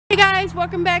Hey guys,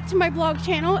 welcome back to my vlog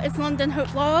channel. It's London Hope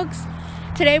Vlogs.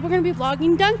 Today we're going to be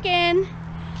vlogging Dunkin'.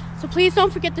 So please don't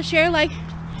forget to share, like,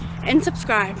 and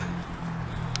subscribe.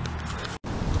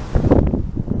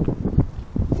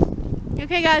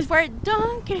 Okay guys, we're at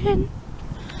Dunkin'.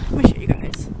 Let me show you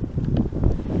guys.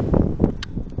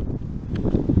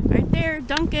 Right there,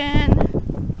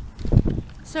 Dunkin'.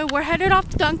 So we're headed off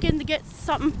to Dunkin' to get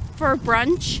something for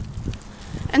brunch.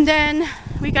 And then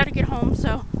we got to get home,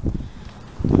 so.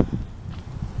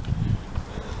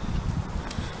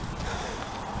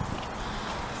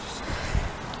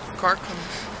 Car comes.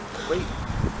 Wait.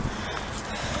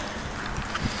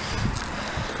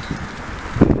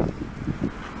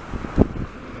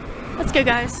 Let's go,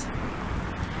 guys.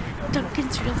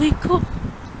 Dunkin's really cool.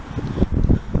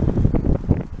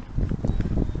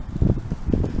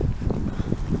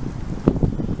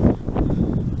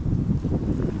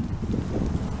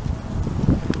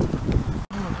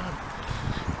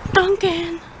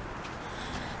 Dunkin.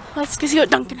 Let's go see what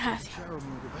Dunkin has.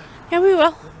 Yeah, we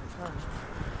will.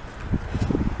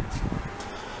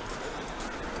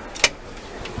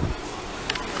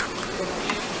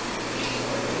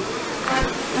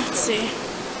 Let's see.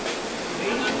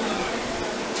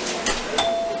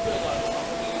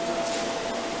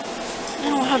 I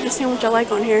don't have the sandwich I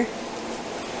like on here.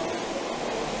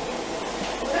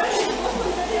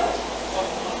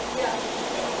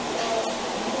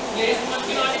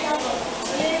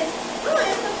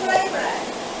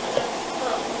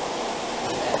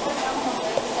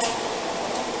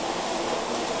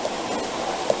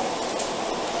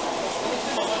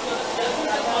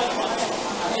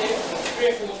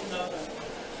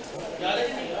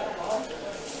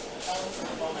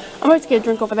 I'm about to get a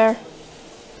drink over there.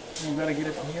 You gotta get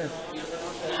it from here.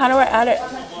 How do I add it?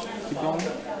 Keep going.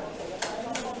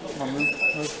 Come on, move.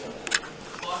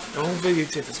 Don't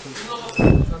videotape this,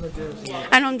 please.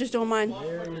 I know, I'm just doing mine.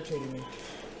 You're irritating me.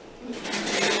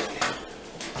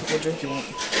 What drink you want?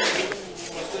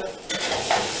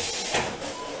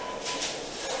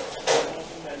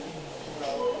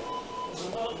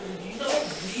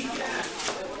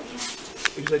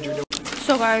 You said you're doing.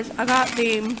 So guys, I got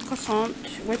the croissant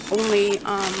with only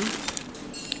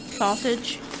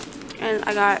sausage, and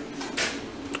I got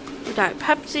Diet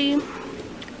Pepsi,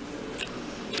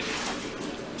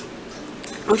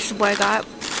 which is what I got.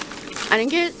 I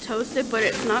didn't get it toasted, but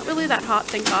it's not really that hot,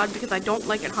 thank God, because I don't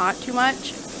like it hot too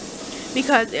much,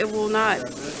 because it will not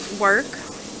work.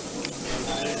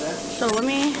 So let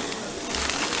me,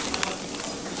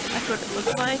 that's what it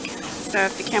looks like. So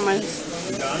if the camera's,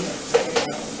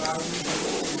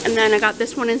 and then I got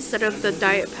this one instead of the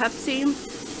Diet Pepsi.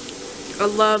 I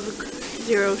love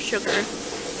zero sugar.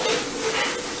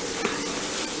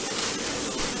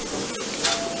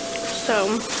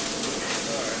 So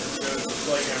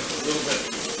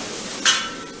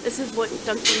this is what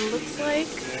Dunkin' looks like.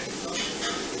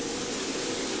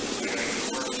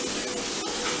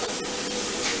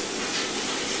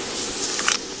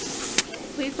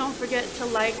 Please don't forget to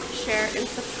like, share, and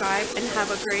subscribe, and have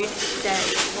a great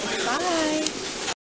day. Bye!